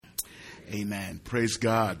Amen. Praise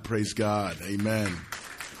God. Praise God. Amen.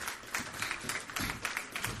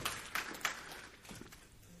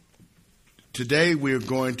 Today we're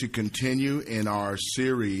going to continue in our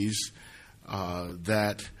series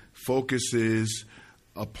that focuses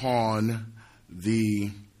upon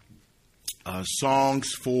the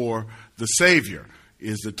Songs for the Savior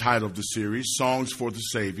is the title of the series, Songs for the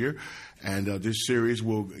Savior. And this series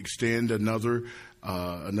will extend another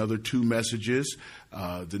 2 messages.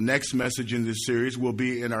 The next message in this series will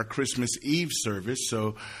be in our Christmas Eve service.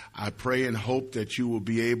 So I pray and hope that you will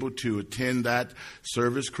be able to attend that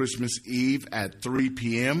service Christmas Eve at 3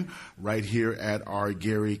 p.m. right here at our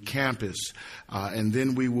Gary campus. And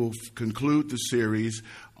then we will conclude the series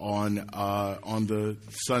on the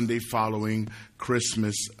Sunday following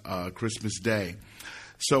Christmas Day.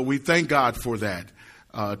 So we thank God for that.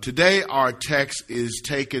 Today our text is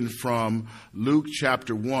taken from Luke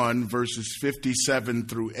chapter 1, verses 57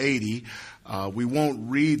 through 80. We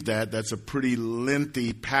won't read that. That's a pretty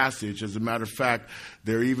lengthy passage. As a matter of fact,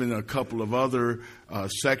 there are even a couple of other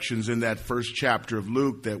sections in that first chapter of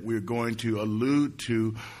Luke that we're going to allude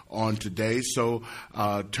to on today. So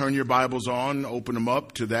turn your Bibles on, open them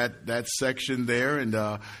up to that section there,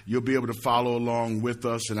 and you'll be able to follow along with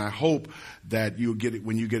us. And I hope that you'll get it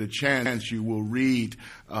when you get a chance. You will read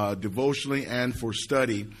devotionally and for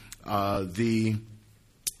study the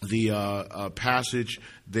passage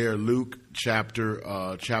there, Luke chapter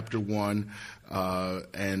 1,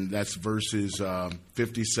 and that's verses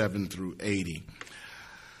 57 through 80.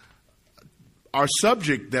 Our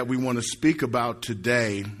subject that we want to speak about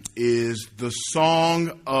today is the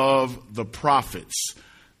Song of the Prophets.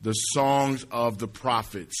 The Songs of the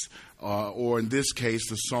Prophets, or in this case,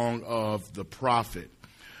 the Song of the Prophet.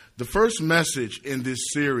 The first message in this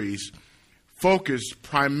series focused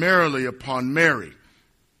primarily upon Mary,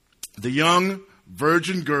 the young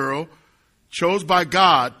virgin girl chose by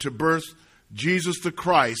God to birth Jesus the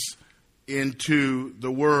Christ into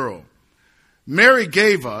the world. Mary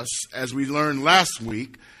gave us, as we learned last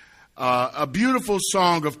week, a beautiful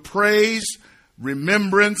song of praise,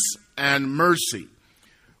 remembrance, and mercy,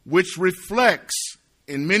 which reflects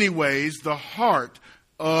in many ways the heart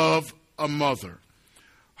of a mother.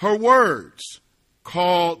 Her words,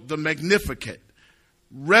 called the Magnificat,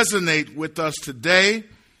 resonate with us today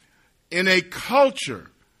in a culture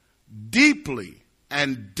deeply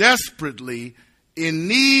and desperately in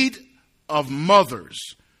need of mothers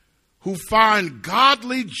who find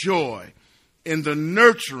godly joy in the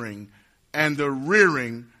nurturing and the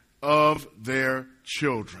rearing of their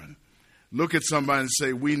children. Look at somebody and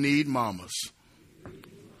say, we need mamas.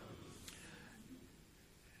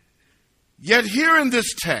 Yet here in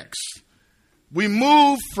this text, we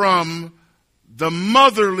move from the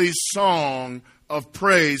motherly song of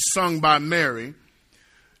praise sung by Mary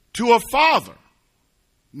to a father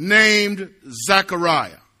named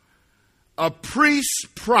Zechariah, a priest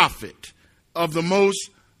prophet of the Most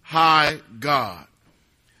High God.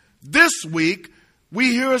 This week,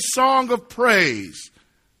 we hear a song of praise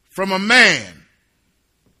from a man,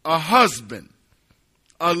 a husband,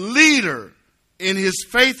 a leader in his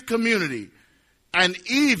faith community, and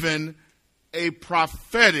even a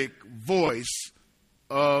prophetic voice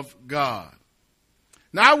of God.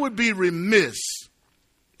 Now, I would be remiss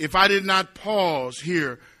if I did not pause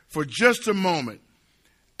here for just a moment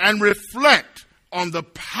and reflect on the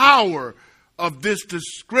power of this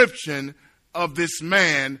description of this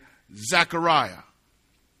man, Zechariah,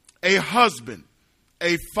 a husband,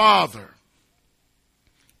 a father,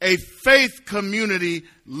 a faith community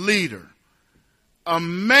leader, a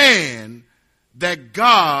man that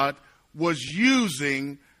God was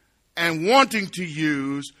using and wanting to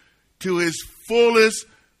use to his fullest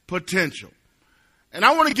potential. And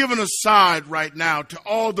I want to give an aside right now to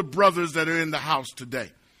all the brothers that are in the house today.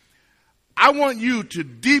 I want you to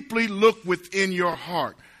deeply look within your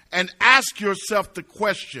heart and ask yourself the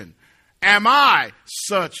question, am I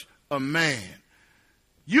such a man?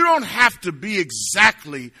 You don't have to be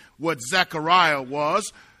exactly what Zechariah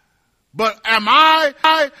was, but am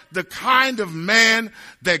I the kind of man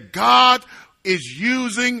that God is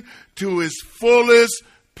using to his fullest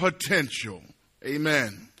potential?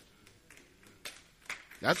 Amen.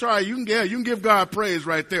 That's right. You can give God praise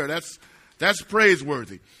right there. That's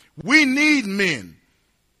praiseworthy. We need men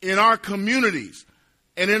in our communities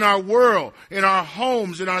and in our world, in our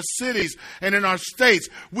homes, in our cities, and in our states.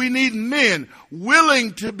 We need men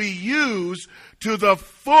willing to be used to the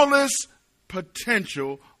fullest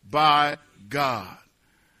potential by God.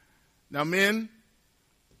 Now, men,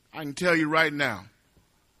 I can tell you right now,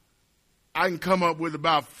 I can come up with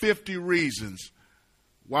about 50 reasons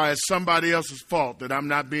why it's somebody else's fault that I'm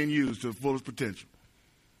not being used to the fullest potential.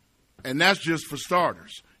 And that's just for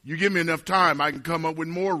starters. You give me enough time, I can come up with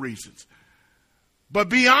more reasons. But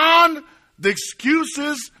beyond the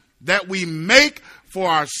excuses that we make for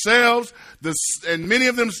ourselves, and many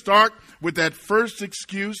of them start with that first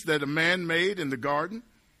excuse that a man made in the garden.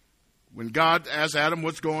 When God asked Adam,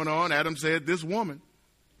 what's going on? Adam said, this woman.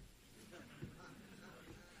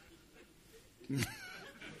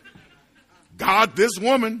 God, this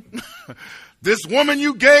woman. This woman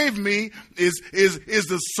you gave me is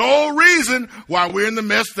the sole reason why we're in the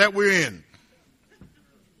mess that we're in.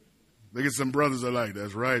 Look at some brothers that are like,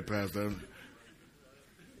 that's right, Pastor.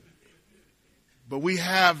 But we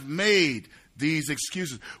have made these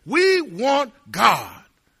excuses. We want God,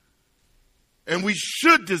 and we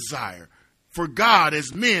should desire for God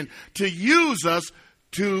as men to use us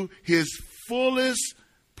to his fullest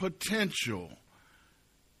potential.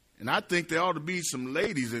 And I think there ought to be some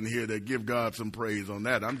ladies in here that give God some praise on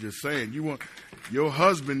that. I'm just saying, you want your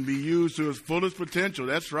husband be used to his fullest potential.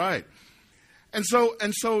 That's right. And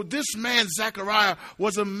so this man, Zechariah,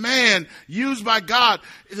 was a man used by God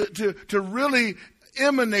to really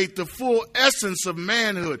emanate the full essence of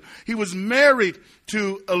manhood. He was married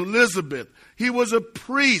to Elizabeth. He was a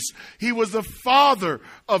priest. He was the father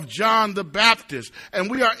of John the Baptist.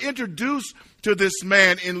 And we are introduced to this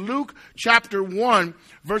man in Luke chapter 1,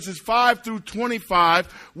 verses 5 through 25,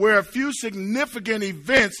 where a few significant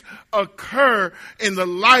events occur in the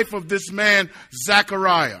life of this man,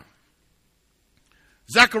 Zechariah.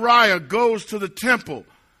 Zechariah goes to the temple.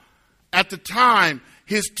 At the time,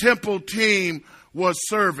 his temple team was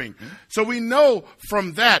serving. So we know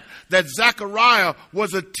from that Zechariah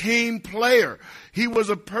was a team player. He was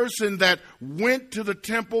a person that went to the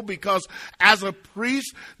temple because as a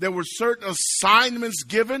priest, there were certain assignments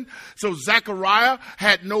given. So Zechariah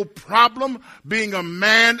had no problem being a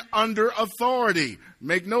man under authority.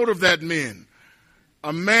 Make note of that, men.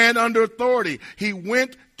 A man under authority. He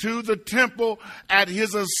went to the temple at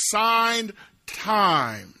his assigned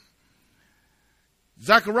time.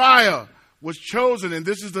 Zechariah was chosen, and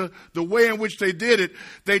this is the way in which they did it.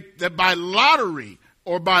 That by lottery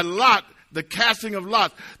or by lot, the casting of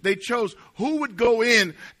lots, they chose who would go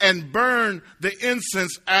in and burn the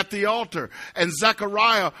incense at the altar. And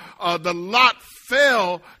Zechariah, the lot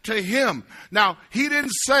fell to him. Now, he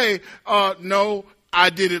didn't say, no, I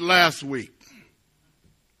did it last week.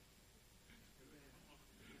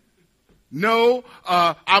 No,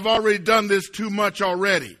 I've already done this too much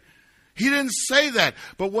already. He didn't say that.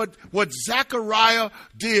 But what Zechariah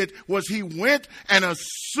did was he went and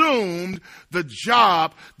assumed the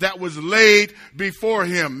job that was laid before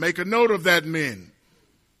him. Make a note of that, men.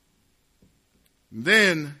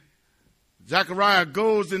 Then Zechariah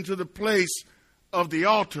goes into the place of the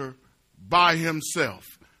altar by himself.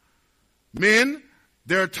 Men,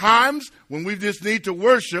 there are times when we just need to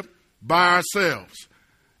worship by ourselves.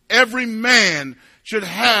 Every man should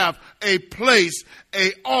have a place,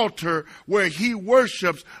 an altar where he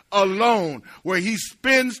worships alone, where he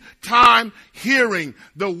spends time hearing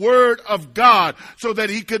the word of God so that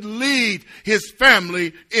he could lead his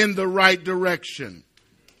family in the right direction.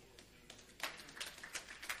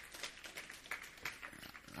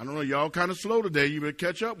 I don't know, y'all kind of slow today. You better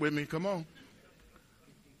catch up with me. Come on.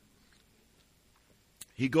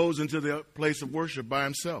 He goes into the place of worship by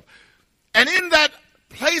himself. And in that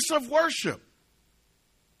place of worship,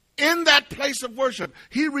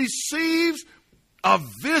 he receives a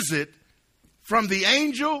visit from the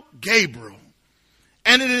angel Gabriel.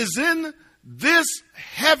 And it is in this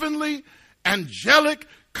heavenly, angelic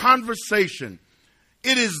conversation,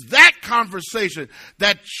 it is that conversation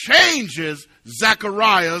that changes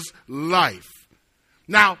Zechariah's life.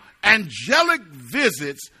 Now, angelic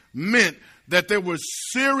visits meant that there was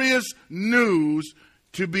serious news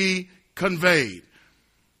to be conveyed.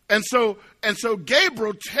 And so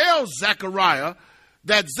Gabriel tells Zechariah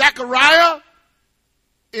that Zechariah,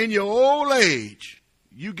 in your old age,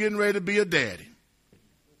 you getting ready to be a daddy.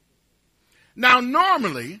 Now,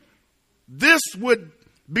 normally, this would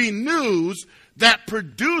be news that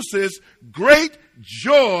produces great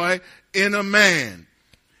joy in a man,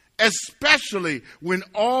 especially when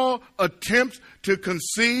all attempts to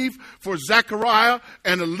conceive for Zechariah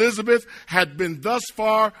and Elizabeth had been thus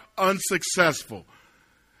far unsuccessful.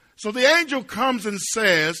 So the angel comes and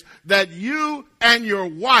says that you and your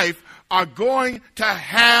wife are going to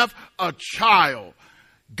have a child.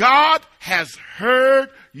 God has heard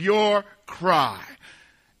your cry.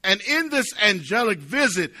 And in this angelic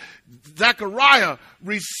visit, Zechariah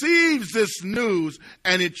receives this news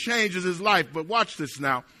and it changes his life. But watch this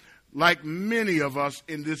now. like many of us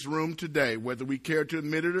in this room today, whether we care to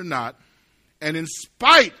admit it or not. And in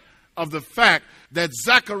spite of the fact that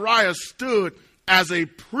Zechariah stood as a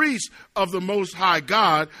priest of the Most High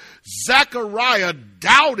God, Zechariah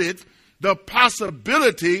doubted the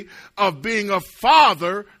possibility of being a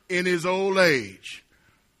father in his old age.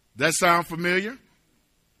 That sound familiar?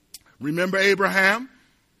 Remember Abraham?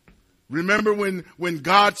 Remember when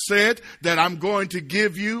God said that I'm going to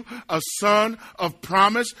give you a son of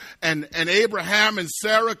promise, and Abraham and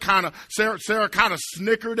Sarah kind of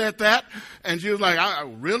snickered at that, and she was like,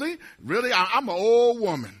 really? I'm an old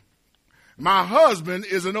woman. My husband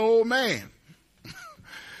is an old man.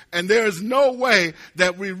 And there is no way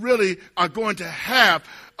that we really are going to have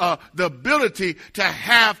the ability to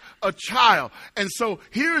have a child. And so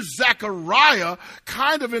here's Zechariah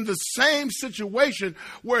kind of in the same situation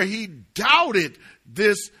where he doubted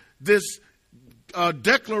this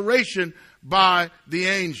declaration by the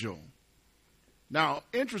angel. Now,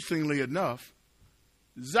 interestingly enough,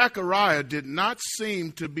 Zechariah did not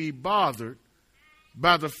seem to be bothered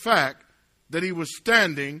by the fact that he was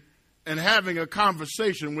standing and having a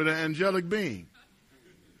conversation with an angelic being.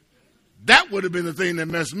 That would have been the thing that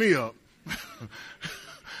messed me up.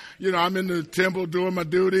 I'm in the temple doing my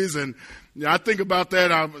duties, and I think about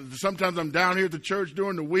that. Sometimes I'm down here at the church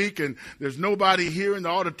during the week, and there's nobody here in the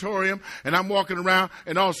auditorium, and I'm walking around,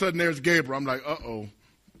 and all of a sudden there's Gabriel. I'm like, uh-oh.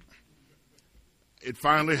 It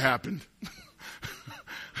finally happened.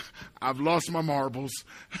 I've lost my marbles.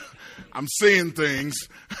 I'm seeing things.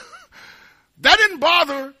 That didn't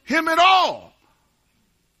bother him at all.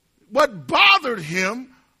 What bothered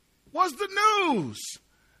him was the news.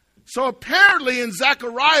 So apparently in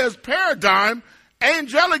Zechariah's paradigm,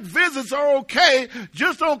 angelic visits are okay.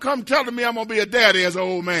 Just don't come telling me I'm going to be a daddy as an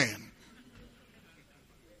old man.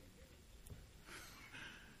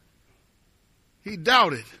 He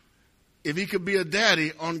doubted if he could be a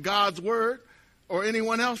daddy on God's word or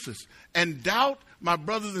anyone else's. And doubt, my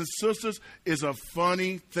brothers and sisters, is a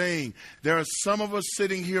funny thing. There are some of us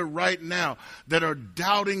sitting here right now that are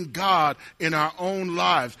doubting God in our own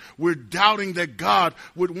lives. We're doubting that God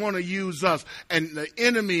would want to use us. And the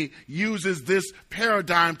enemy uses this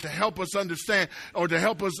paradigm to help us understand or to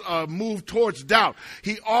help us move towards doubt.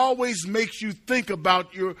 He always makes you think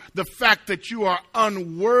about the fact that you are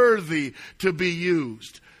unworthy to be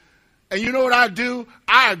used. And you know what I do?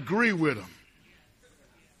 I agree with him.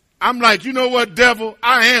 I'm like, you know what, devil?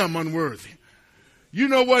 I am unworthy. You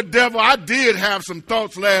know what, devil? I did have some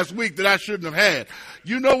thoughts last week that I shouldn't have had.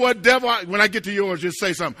 You know what, devil? When I get to yours, just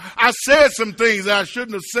say something. I said some things that I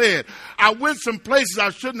shouldn't have said. I went some places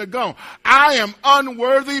I shouldn't have gone. I am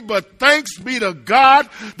unworthy, but thanks be to God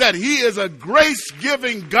that he is a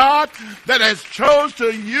grace-giving God that has chose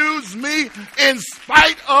to use me in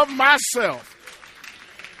spite of myself.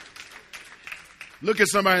 Look at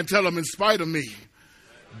somebody and tell them, in spite of me,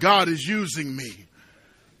 God is using me.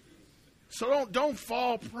 So don't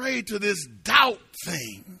fall prey to this doubt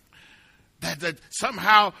thing. That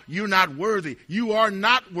somehow you're not worthy. You are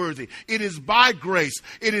not worthy. It is by grace.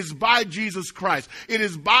 It is by Jesus Christ. It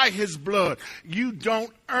is by his blood. You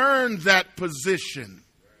don't earn that position.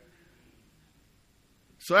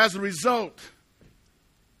 So as a result,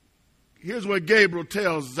 here's what Gabriel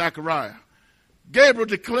tells Zechariah. Gabriel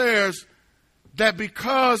declares that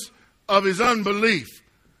because of his unbelief,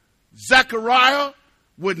 Zechariah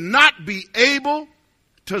would not be able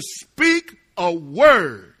to speak a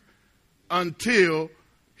word until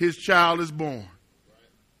his child is born.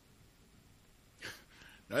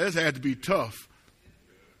 Now, this had to be tough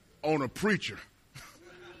on a preacher.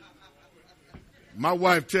 My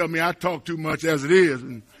wife tells me I talk too much as it is.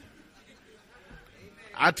 And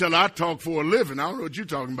I tell her I talk for a living. I don't know what you're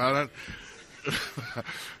talking about.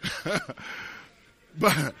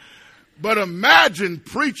 But imagine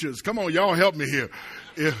preachers. Come on, y'all help me here.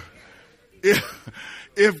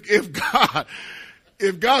 If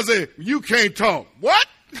God said, you can't talk. What?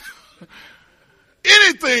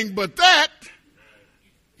 Anything but that.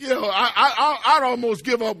 I'd almost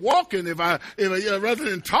give up walking if rather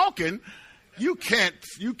than talking. You can't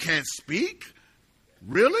speak.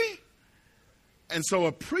 Really? And so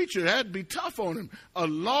a preacher, that'd be tough on him. A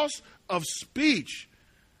loss of speech.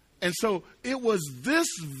 And so it was this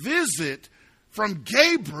visit from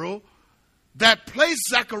Gabriel that placed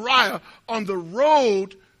Zechariah on the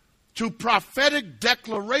road to prophetic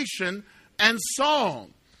declaration and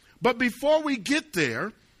song. But before we get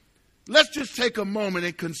there, let's just take a moment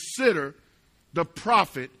and consider the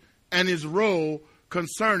prophet and his role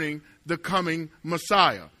concerning the coming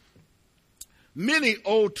Messiah. Many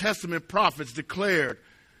Old Testament prophets declared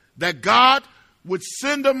that God would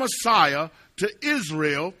send a Messiah to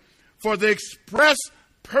Israel for the express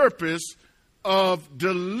purpose of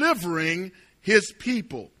delivering his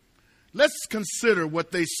people. Let's consider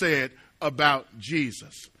what they said about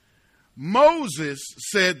Jesus. Moses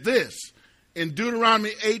said this in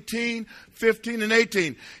Deuteronomy 18, 15, and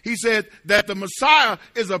 18. He said that the Messiah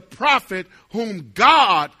is a prophet whom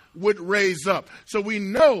God would raise up. So we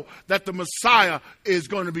know that the Messiah is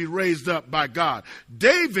going to be raised up by God.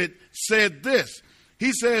 David said this.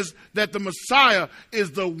 He says that the Messiah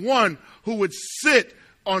is the one who would sit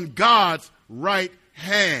on God's right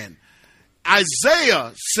hand.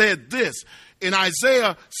 Isaiah said this. In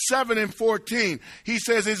Isaiah 7 and 14, he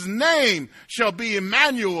says his name shall be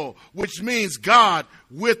Emmanuel, which means God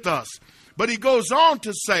with us. But he goes on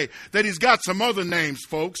to say that he's got some other names,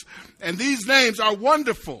 folks. And these names are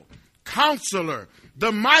Wonderful, Counselor,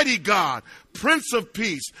 the Mighty God, Prince of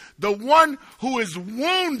Peace, the one who is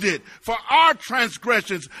wounded for our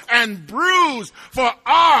transgressions and bruised for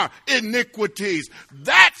our iniquities.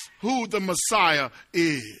 That's who the Messiah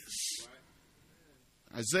is.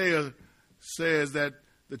 Isaiah says that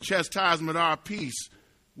the chastisement of our peace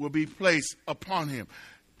will be placed upon him.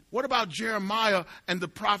 What about Jeremiah and the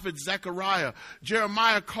prophet Zechariah?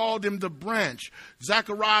 Jeremiah called him the branch.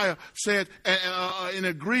 Zechariah said, in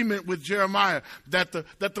agreement with Jeremiah, that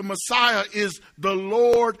the Messiah is the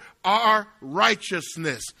Lord our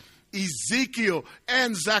righteousness. Ezekiel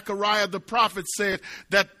and Zechariah the prophet said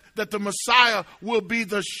that the Messiah will be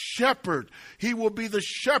the shepherd. He will be the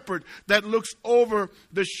shepherd that looks over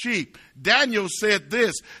the sheep. Daniel said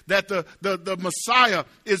this, that the Messiah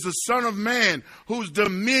is the Son of Man, whose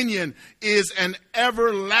dominion is an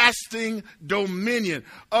everlasting dominion.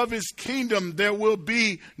 Of his kingdom there will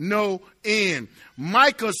be no end.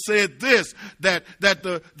 Micah said this, that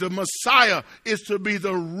the Messiah is to be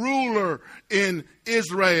the ruler in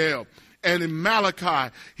Israel. And in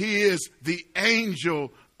Malachi, he is the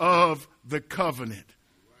angel of the covenant.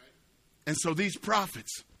 And so these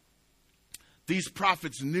prophets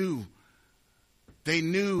knew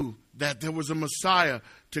that there was a Messiah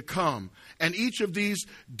to come. And each of these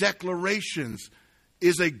declarations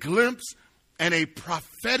is a glimpse and a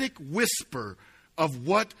prophetic whisper of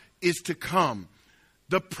what is to come.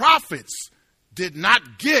 The prophets did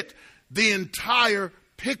not get the entire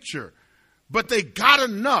picture, but they got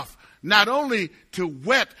enough not only to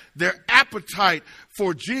whet their appetite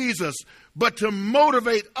for Jesus, but to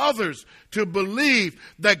motivate others to believe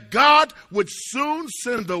that God would soon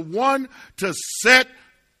send the one to set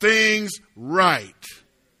things right.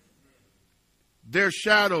 Their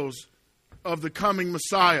shadows of the coming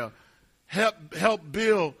Messiah help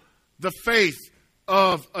build the faith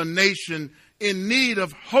of a nation in need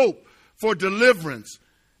of hope for deliverance.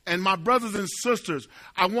 And my brothers and sisters,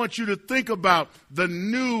 I want you to think about the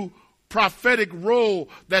new prophetic role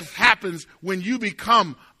that happens when you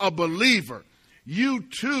become a believer. You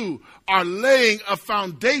too are laying a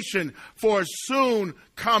foundation for a soon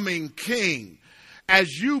coming king.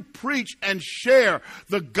 As you preach and share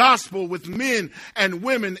the gospel with men and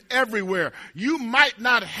women everywhere, you might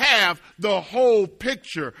not have the whole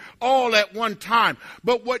picture all at one time.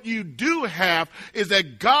 But what you do have is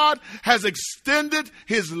that God has extended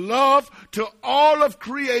his love to all of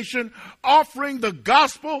creation, offering the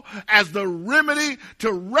gospel as the remedy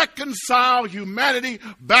to reconcile humanity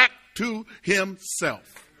back to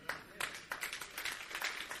himself.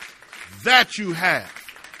 That you have.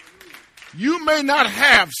 You may not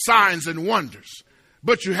have signs and wonders,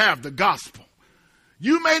 but you have the gospel.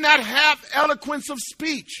 You may not have eloquence of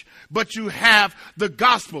speech, but you have the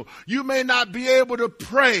gospel. You may not be able to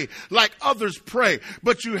pray like others pray,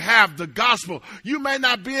 but you have the gospel. You may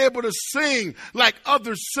not be able to sing like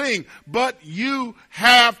others sing, but you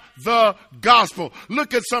have the gospel.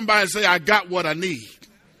 Look at somebody and say, I got what I need.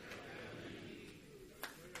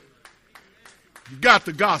 You got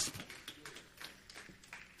the gospel.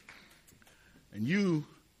 And you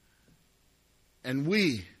and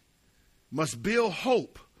we must build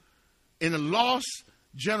hope in a lost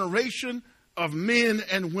generation of men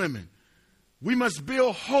and women. We must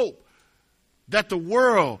build hope that the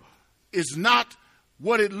world is not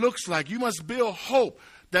what it looks like. You must build hope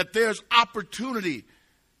that there's opportunity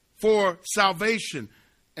for salvation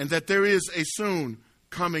and that there is a soon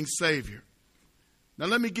coming Savior. Now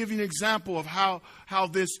let me give you an example of how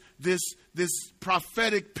this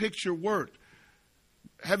prophetic picture worked.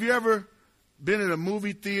 Have you ever been in a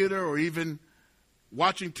movie theater or even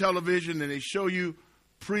watching television and they show you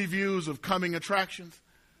previews of coming attractions?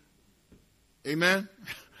 Amen?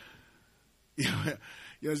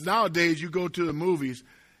 Nowadays you go to the movies,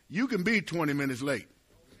 you can be 20 minutes late.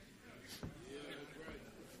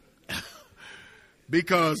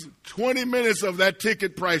 Because 20 minutes of that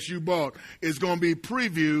ticket price you bought is going to be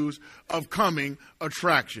previews of coming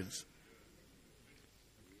attractions.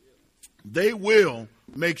 They will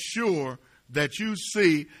make sure that you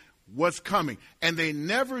see what's coming. And they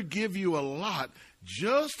never give you a lot,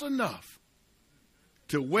 just enough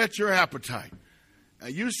to whet your appetite.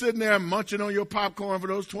 And you sitting there munching on your popcorn for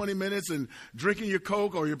those 20 minutes and drinking your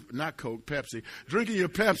Coke, or your, not Coke, Pepsi, drinking your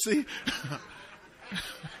Pepsi.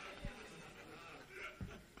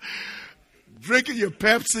 Drinking your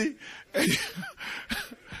Pepsi and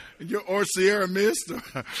your or Sierra Mist.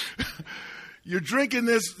 You're drinking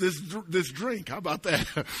this drink. How about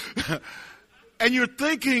that? And you're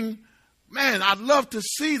thinking, man, I'd love to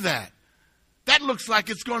see that. That looks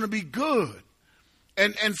like it's going to be good.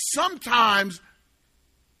 And sometimes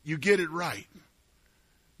you get it right.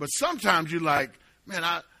 But sometimes you're like, man,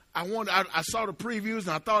 I saw the previews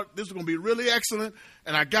and I thought this was going to be really excellent.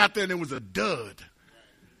 And I got there and it was a dud.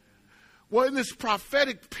 Well, in this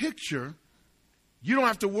prophetic picture, you don't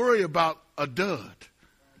have to worry about a dud.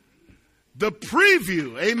 The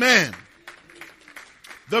preview, amen.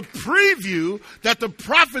 The preview that the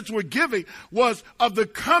prophets were giving was of the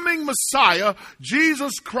coming Messiah,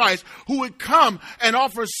 Jesus Christ, who would come and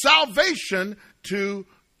offer salvation to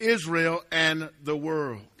Israel and the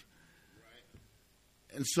world.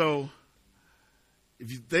 And so,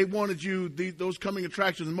 if they wanted you, those coming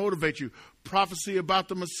attractions to motivate you, prophecy about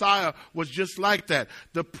the Messiah was just like that.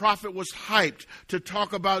 The prophet was hyped to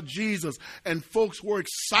talk about Jesus, and folks were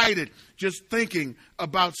excited just thinking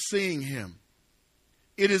about seeing him.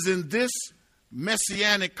 It is in this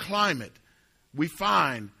messianic climate we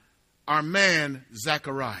find our man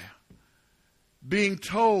Zechariah being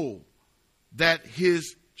told that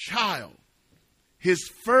his child, his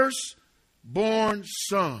firstborn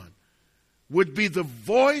son, would be the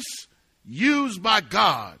voice used by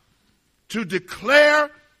God to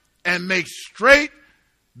declare and make straight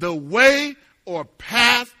the way or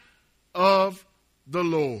path of the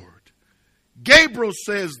Lord. Gabriel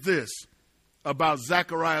says this about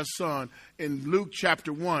Zechariah's son in Luke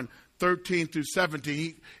chapter 1, 13 through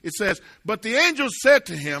 17. It says, "But the angel said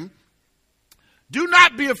to him, 'Do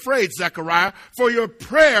not be afraid, Zechariah, for your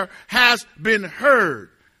prayer has been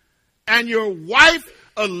heard, and your wife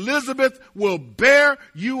Elizabeth will bear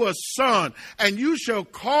you a son, and you shall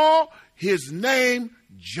call his name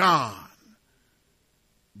John.'"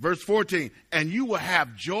 Verse 14, "And you will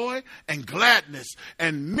have joy and gladness,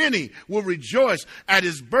 and many will rejoice at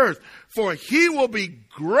his birth, for he will be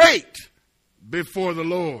great before the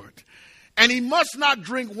Lord. And he must not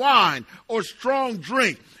drink wine or strong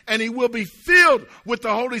drink, and he will be filled with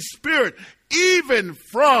the Holy Spirit, even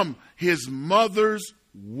from his mother's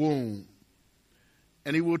womb.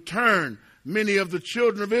 And he will turn many of the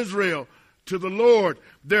children of Israel to the Lord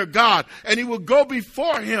their God. And he will go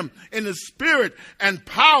before him in the spirit and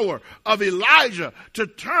power of Elijah, to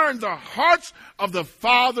turn the hearts of the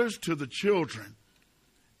fathers to the children,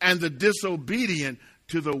 and the disobedient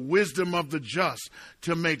to the wisdom of the just,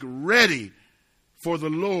 to make ready for the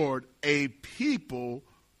Lord a people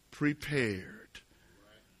prepared."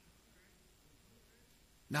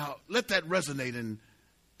 Now, let that resonate and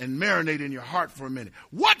marinate in your heart for a minute.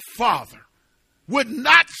 What father would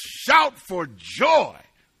not shout for joy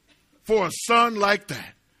for a son like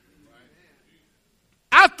that?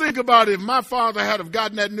 I think about if my father had have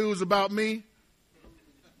gotten that news about me.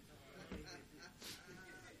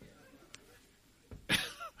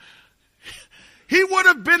 He would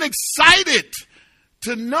have been excited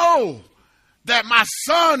to know that my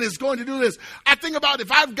son is going to do this. I think about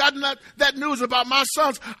if I've gotten that news about my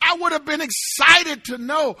sons, I would have been excited to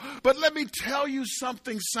know. But let me tell you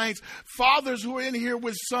something, saints. Fathers who are in here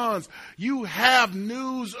with sons, you have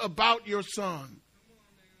news about your son.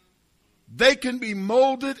 They can be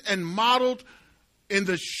molded and modeled in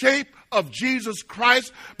the shape of Jesus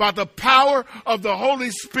Christ by the power of the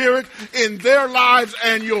Holy Spirit in their lives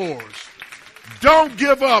and yours. Don't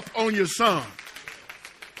give up on your son.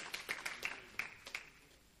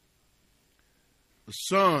 The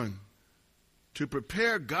son, to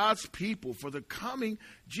prepare God's people for the coming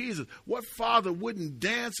Jesus. What father wouldn't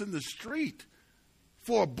dance in the street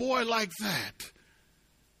for a boy like that?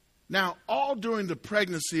 Now, all during the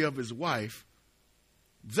pregnancy of his wife,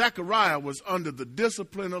 Zechariah was under the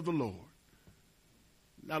discipline of the Lord.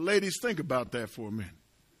 Now, ladies, think about that for a minute.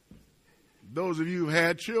 Those of you who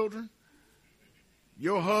had children,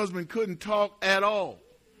 your husband couldn't talk at all.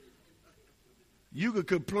 You could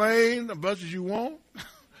complain as much as you want.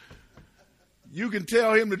 You can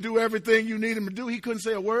tell him to do everything you need him to do. He couldn't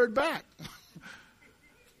say a word back.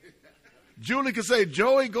 Julie could say,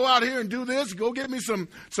 Joey, go out here and do this. Go get me some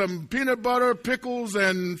peanut butter, pickles,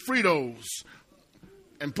 and Fritos.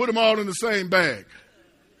 And put them all in the same bag.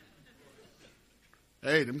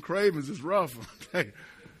 Hey, them cravings is rough.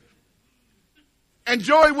 And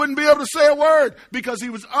Joey wouldn't be able to say a word because he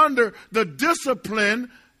was under the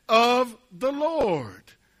discipline of the Lord.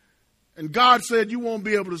 And God said, you won't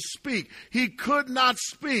be able to speak. He could not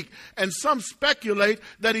speak. And some speculate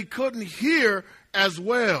that he couldn't hear as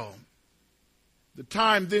well. The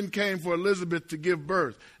time then came for Elizabeth to give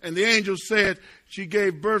birth. And the angel said she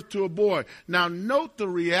gave birth to a boy. Now note the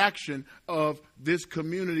reaction of this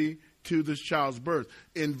community to this child's birth.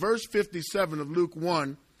 In verse 57 of Luke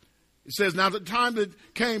 1, it says, now the time that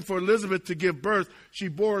came for Elizabeth to give birth, she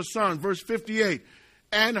bore a son. Verse 58,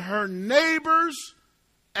 and her neighbors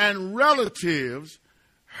and relatives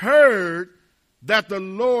heard that the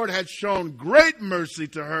Lord had shown great mercy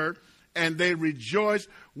to her, and they rejoiced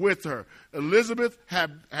with her. Elizabeth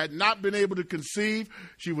had not been able to conceive.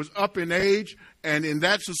 She was up in age, and in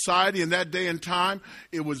that society, in that day and time,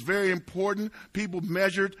 it was very important. People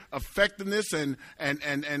measured effectiveness and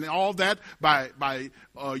all that by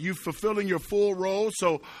you fulfilling your full role.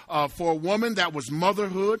 So for a woman, that was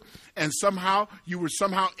motherhood, and somehow you were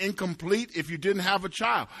somehow incomplete if you didn't have a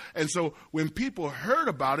child. And so when people heard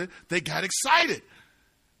about it, they got excited.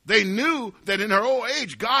 They knew that in her old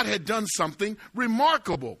age, God had done something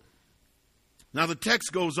remarkable. Now, the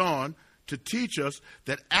text goes on to teach us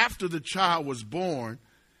that after the child was born,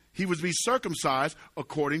 he was to be circumcised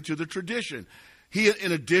according to the tradition.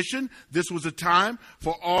 In addition, this was a time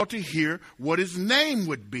for all to hear what his name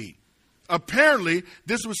would be. Apparently,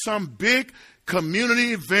 this was some big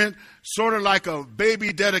community event, sort of like a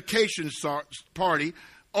baby dedication party,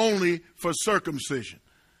 only for circumcision.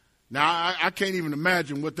 Now, I can't even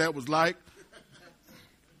imagine what that was like.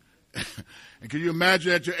 And can you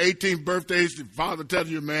imagine at your 18th birthday, the father tells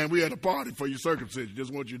you, man, we had a party for your circumcision.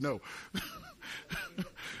 Just want you to know.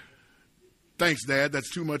 Thanks, Dad. That's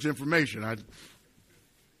too much information.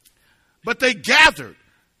 But they gathered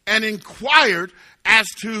and inquired as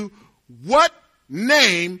to what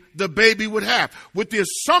name the baby would have, with the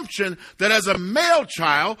assumption that as a male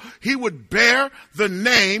child, he would bear the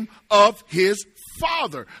name of his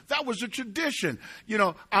father. That was a tradition. You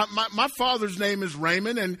know, my father's name is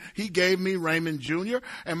Raymond, and he gave me Raymond Jr.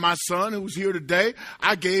 And my son, who's here today,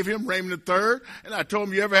 I gave him Raymond III. And I told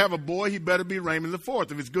him, you ever have a boy, he better be Raymond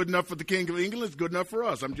IV. If it's good enough for the King of England, it's good enough for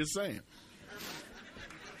us. I'm just saying.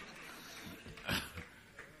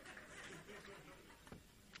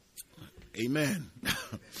 Amen.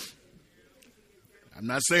 I'm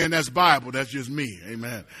not saying that's Bible. That's just me.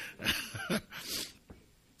 Amen.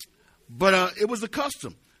 But it was a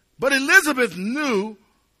custom. But Elizabeth knew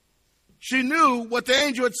what the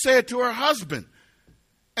angel had said to her husband.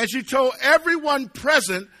 And she told everyone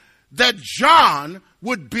present that John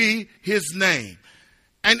would be his name.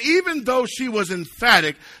 And even though she was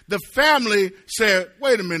emphatic, the family said,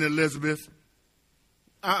 wait a minute, Elizabeth.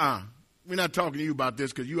 We're not talking to you about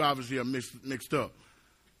this because you obviously are mixed up.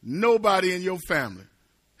 Nobody in your family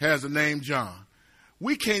has the name John.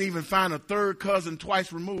 We can't even find a third cousin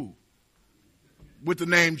twice removed with the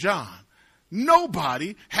name John.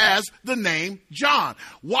 Nobody has the name John.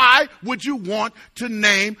 Why would you want to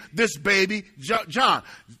name this baby John?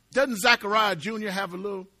 Doesn't Zechariah Jr. have a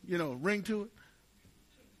little, ring to it?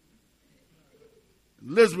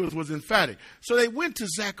 Elizabeth was emphatic. So they went to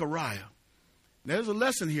Zechariah. Now, there's a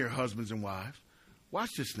lesson here, husbands and wives. Watch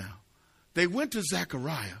this now. They went to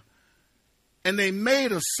Zechariah, and they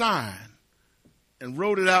made a sign and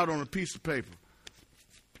wrote it out on a piece of paper.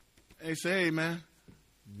 And they said, hey, man,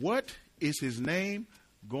 what is his name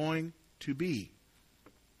going to be?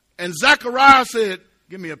 And Zechariah said,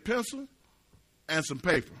 give me a pencil and some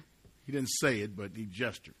paper. He didn't say it, but he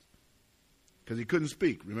gestured because he couldn't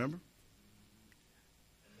speak, remember?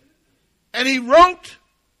 And he wrote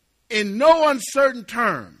in no uncertain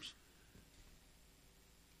terms.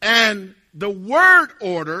 And the word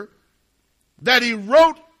order that he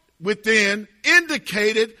wrote within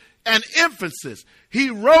indicated an emphasis. He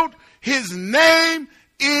wrote, his name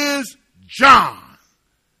is John.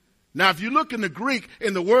 Now, if you look in the Greek,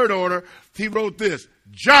 in the word order, he wrote this,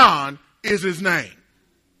 John is his name.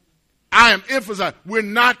 I am emphasizing,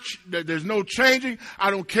 there's no changing.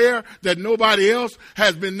 I don't care that nobody else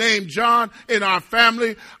has been named John in our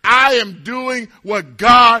family. I am doing what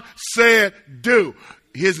God said do.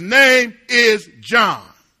 His name is John.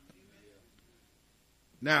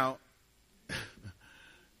 Now,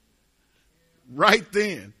 right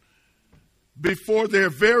then, before their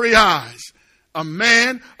very eyes, A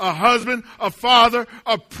man, a husband, a father,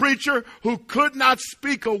 a preacher who could not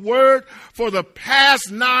speak a word for the past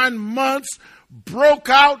 9 months broke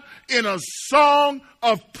out in a song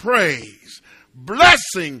of praise,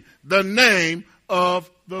 blessing the name of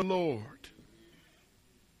the Lord.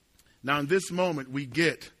 Now, in this moment, we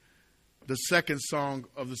get the second song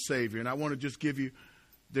of the Savior. And I want to just give you,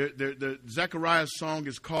 the Zechariah's song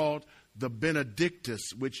is called the Benedictus,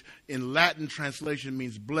 which in Latin translation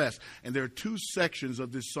means blessed. And there are 2 sections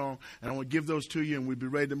of this song, and I want to give those to you, and we'll be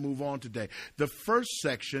ready to move on today. The first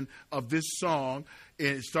section of this song,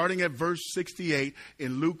 starting at verse 68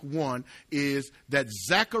 in Luke 1, is that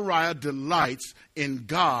Zechariah delights in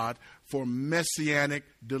God for messianic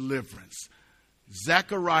deliverance.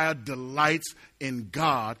 Zechariah delights in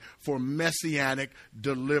God for messianic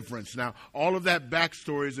deliverance. Now, all of that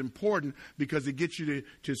backstory is important because it gets you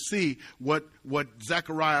to see what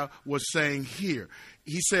Zechariah was saying here.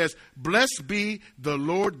 He says, "Blessed be the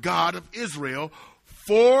Lord God of Israel,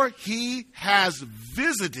 for he has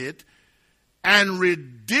visited and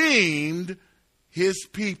redeemed his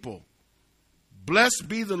people." Blessed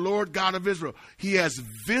be the Lord God of Israel. He has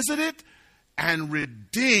visited and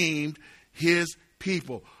redeemed his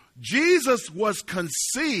people. Jesus was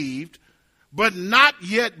conceived, but not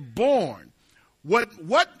yet born. What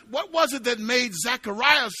was it that made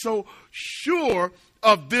Zechariah so sure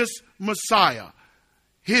of this Messiah?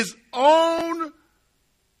 His own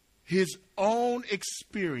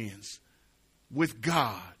experience with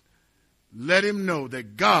God let him know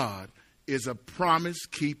that God is a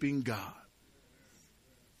promise-keeping God.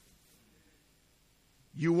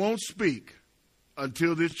 You won't speak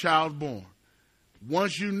until this child's born.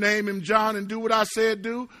 Once you name him John and do what I said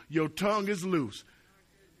do, your tongue is loose.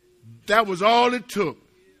 That was all it took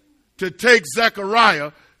to take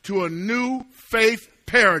Zechariah to a new faith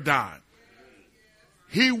paradigm.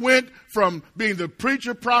 He went from being the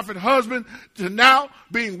preacher, prophet, husband to now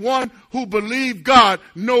being one who believed God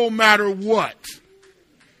no matter what.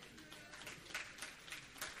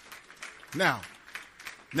 Now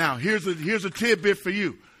here's a tidbit for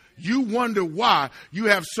you. You wonder why you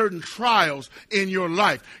have certain trials in your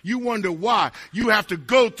life. You wonder why you have to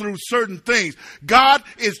go through certain things. God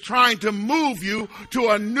is trying to move you to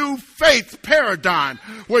a new faith paradigm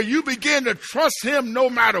where you begin to trust him no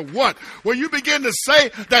matter what. Where you begin to say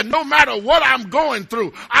that no matter what I'm going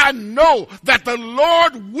through, I know that the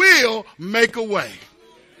Lord will make a way.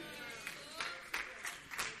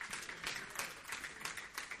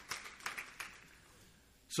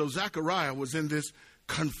 So Zechariah was in this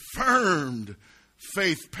confirmed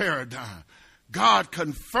faith paradigm. God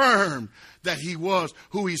confirmed that he was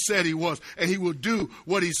who he said he was, and he will do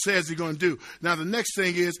what he says he's going to do. Now, the next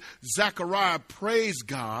thing is Zechariah praised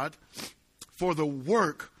God for the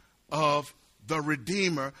work of the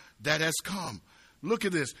Redeemer that has come. Look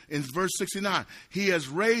at this in verse 69. He has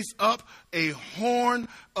raised up a horn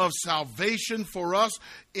of salvation for us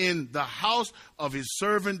in the house of his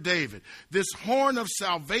servant David. This horn of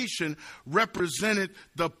salvation represented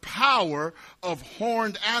the power of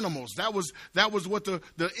horned animals. That was what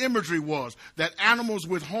the imagery was. That animals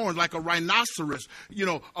with horns, like a rhinoceros,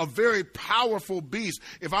 a very powerful beast.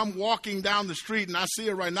 If I'm walking down the street and I see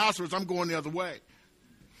a rhinoceros, I'm going the other way.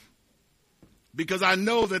 Because I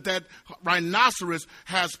know that rhinoceros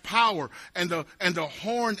has power, and the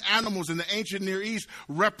horned animals in the ancient Near East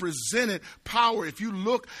represented power. If you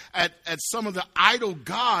look at some of the idol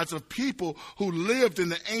gods of people who lived in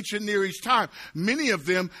the ancient Near East time, many of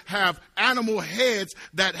them have animal heads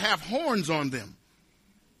that have horns on them,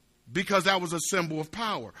 because that was a symbol of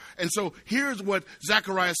power. And so here's what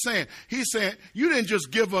Zechariah is saying. He's saying, you didn't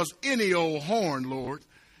just give us any old horn, Lord.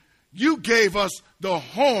 You gave us the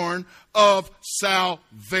horn of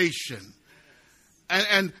salvation.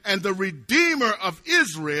 And the Redeemer of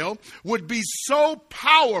Israel would be so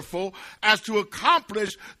powerful as to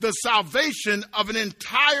accomplish the salvation of an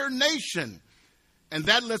entire nation. And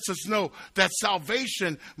that lets us know that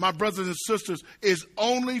salvation, my brothers and sisters, is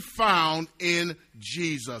only found in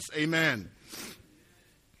Jesus. Amen.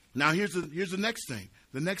 Now here's the next thing.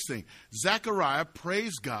 The next thing. Zechariah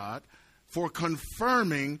praised God for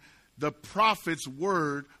confirming the prophet's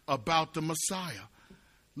word about the Messiah.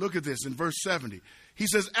 Look at this in verse 70. He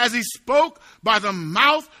says, as he spoke by the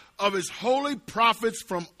mouth of his holy prophets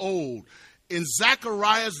from old. In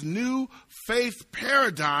Zechariah's new faith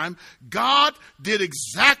paradigm, God did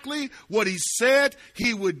exactly what he said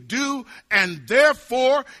he would do, and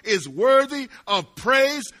therefore is worthy of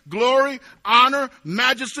praise, glory, honor,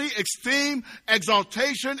 majesty, esteem,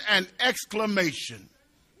 exaltation, and exclamation.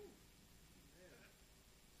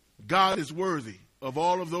 God is worthy of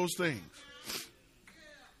all of those things.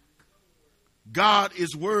 God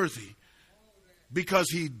is worthy because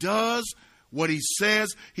he does what he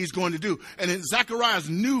says he's going to do. And in Zechariah's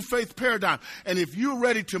new faith paradigm, and if you're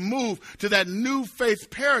ready to move to that new faith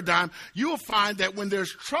paradigm, you'll find that when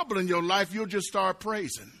there's trouble in your life, you'll just start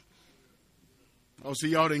praising. Oh, see,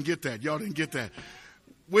 y'all didn't get that. Y'all didn't get that.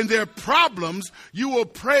 When there are problems, you will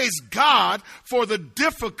praise God for the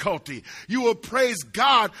difficulty. You will praise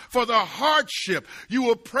God for the hardship. You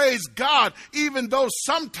will praise God even though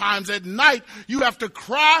sometimes at night you have to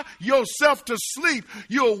cry yourself to sleep.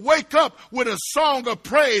 You'll wake up with a song of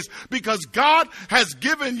praise because God has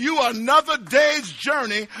given you another day's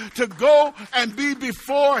journey to go and be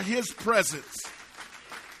before his presence.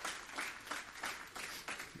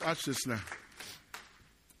 Watch this now.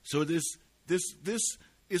 So this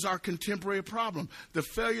is our contemporary problem. The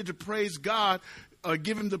failure to praise God,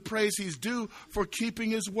 give him the praise he's due for keeping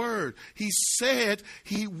his word. He said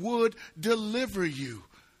he would deliver you.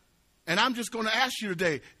 And I'm just going to ask you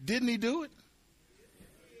today, didn't he do it?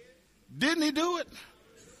 Didn't he do it?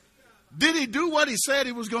 Did he do what he said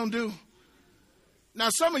he was going to do? Now,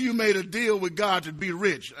 some of you made a deal with God to be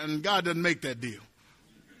rich, and God doesn't make that deal.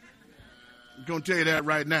 I'm going to tell you that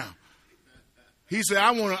right now. He said,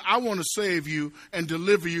 I want to save you and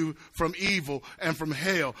deliver you from evil and from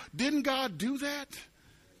hell. Didn't God do that?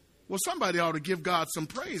 Well, somebody ought to give God some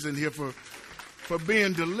praise in here for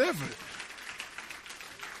being delivered.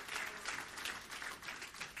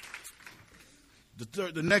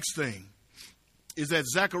 The next thing is that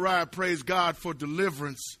Zechariah praised God for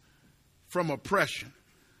deliverance from oppression.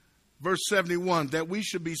 Verse 71, that we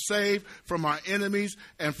should be saved from our enemies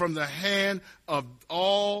and from the hand of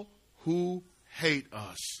all who hate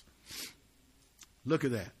us. Look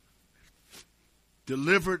at that.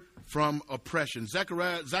 Delivered from oppression.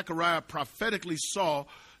 Zechariah prophetically saw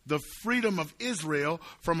the freedom of Israel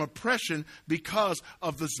from oppression because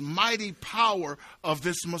of this mighty power of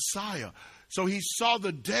this Messiah. So he saw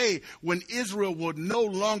the day when Israel would no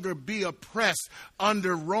longer be oppressed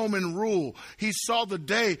under Roman rule. He saw the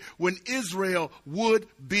day when Israel would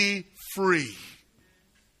be free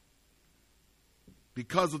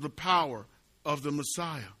because of the power of the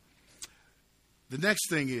Messiah. The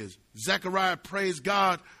next thing is Zechariah praised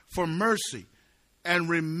God for mercy and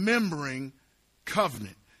remembering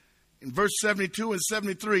covenant. In verse 72 and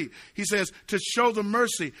 73, he says, to show the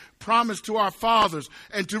mercy promised to our fathers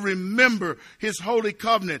and to remember his holy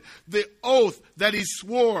covenant, the oath that he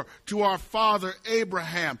swore to our father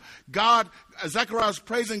Abraham. Zechariah is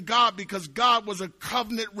praising God because God was a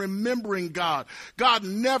covenant remembering God. God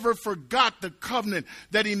never forgot the covenant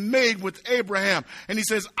that he made with Abraham. And he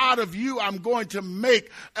says, out of you, I'm going to make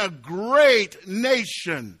a great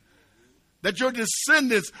nation, that your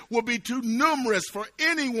descendants will be too numerous for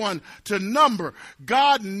anyone to number.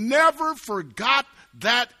 God never forgot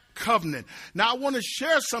that covenant. Now, I want to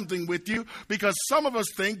share something with you because some of us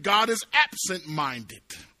think God is absent-minded,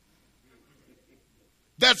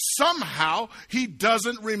 that somehow he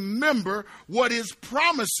doesn't remember what his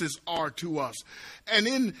promises are to us. And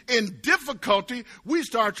in difficulty, we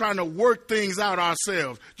start trying to work things out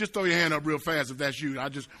ourselves. Just throw your hand up real fast if that's you. I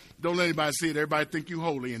just don't let anybody see it. Everybody think you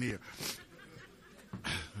holy in here.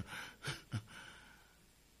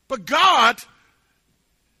 But God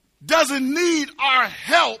doesn't need our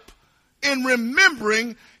help in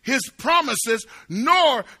remembering his promises,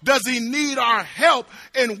 nor does he need our help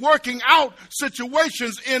in working out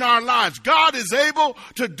situations in our lives. God is able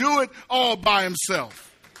to do it all by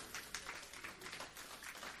himself.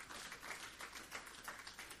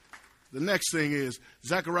 The next thing is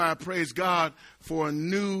Zechariah praised God for a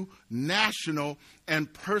new national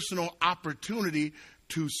and personal opportunity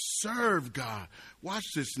to serve God. Watch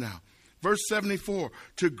this now. Verse 74,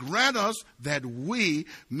 to grant us that we,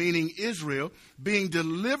 meaning Israel, being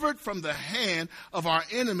delivered from the hand of our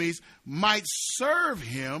enemies, might serve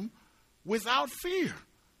him without fear.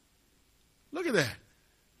 Look at that.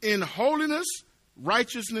 In holiness,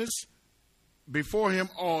 righteousness before him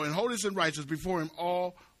all, in holiness and righteousness before him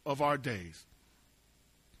all of our days.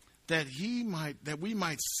 That we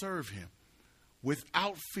might serve him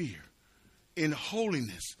without fear, in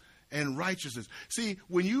holiness and righteousness. See,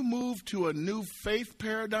 when you move to a new faith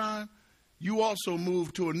paradigm, you also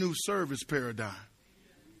move to a new service paradigm.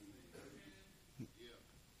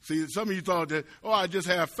 See, some of you thought that, I just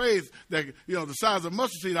have faith that, the size of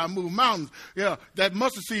mustard seed, I move mountains. Yeah, that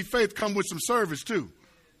mustard seed faith comes with some service too.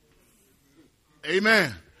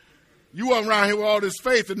 Amen. You walk around here with all this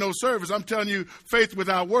faith and no service. I'm telling you, faith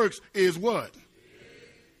without works is what?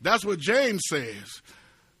 That's what James says.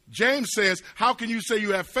 James says, how can you say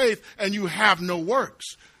you have faith and you have no works?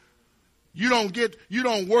 You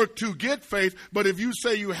don't work to get faith, but if you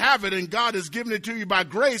say you have it and God has given it to you by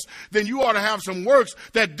grace, then you ought to have some works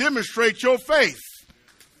that demonstrate your faith.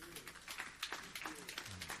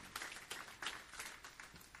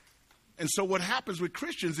 And so what happens with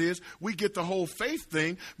Christians is we get the whole faith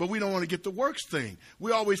thing, but we don't want to get the works thing.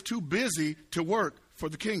 We're always too busy to work for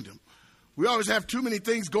the kingdom. We always have too many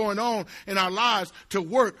things going on in our lives to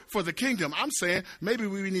work for the kingdom. I'm saying maybe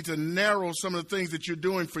we need to narrow some of the things that you're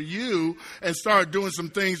doing for you and start doing some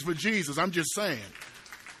things for Jesus. I'm just saying.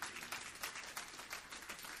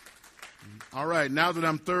 All right, now that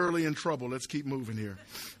I'm thoroughly in trouble, let's keep moving here.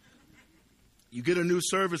 You get a new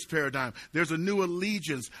service paradigm. There's a new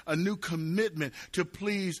allegiance, a new commitment to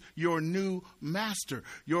please your new master.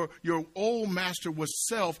 Your old master was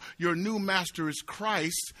self. Your new master is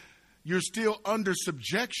Christ. You're still under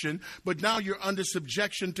subjection, but now you're under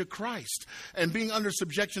subjection to Christ. And being under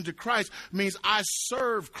subjection to Christ means I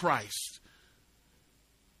serve Christ.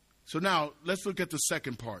 So now let's look at the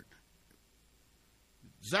second part.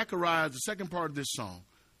 Zechariah, the second part of this song.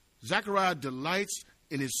 Zechariah delights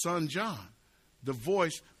in his son John, the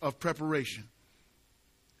voice of preparation.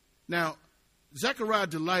 Now, Zechariah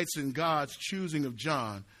delights in God's choosing of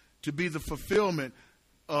John to be the fulfillment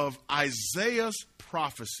of Isaiah's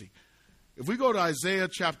prophecy. If we go to Isaiah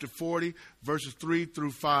chapter 40, verses 3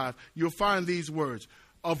 through 5, you'll find these words.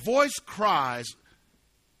 A voice cries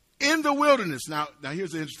in the wilderness. Now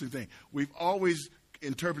here's the interesting thing. We've always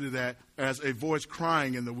interpreted that as a voice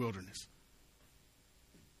crying in the wilderness.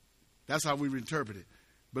 That's how we interpret it.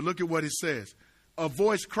 But look at what it says. A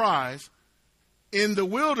voice cries, in the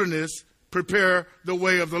wilderness, prepare the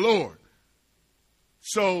way of the Lord.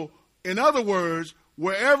 So, in other words,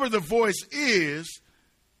 wherever the voice is,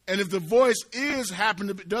 and if the voice does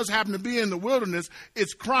happen to be in the wilderness,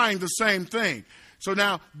 it's crying the same thing. So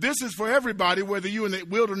now, this is for everybody, whether you're in the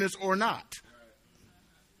wilderness or not.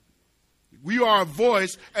 We are a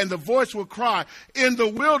voice, and the voice will cry in the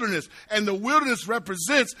wilderness. And the wilderness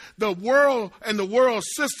represents the world and the world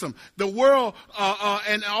system, the world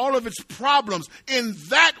and all of its problems. In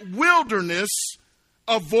that wilderness,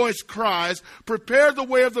 a voice cries, prepare the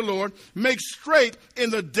way of the Lord, make straight in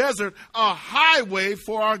the desert a highway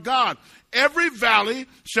for our God. Every valley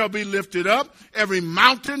shall be lifted up, every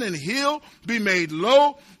mountain and hill be made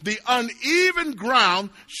low. The uneven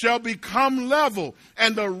ground shall become level,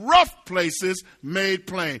 and the rough places made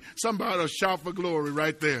plain. Somebody will shout for glory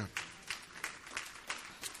right there.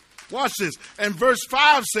 Watch this. And verse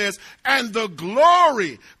 5 says, and the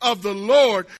glory of the Lord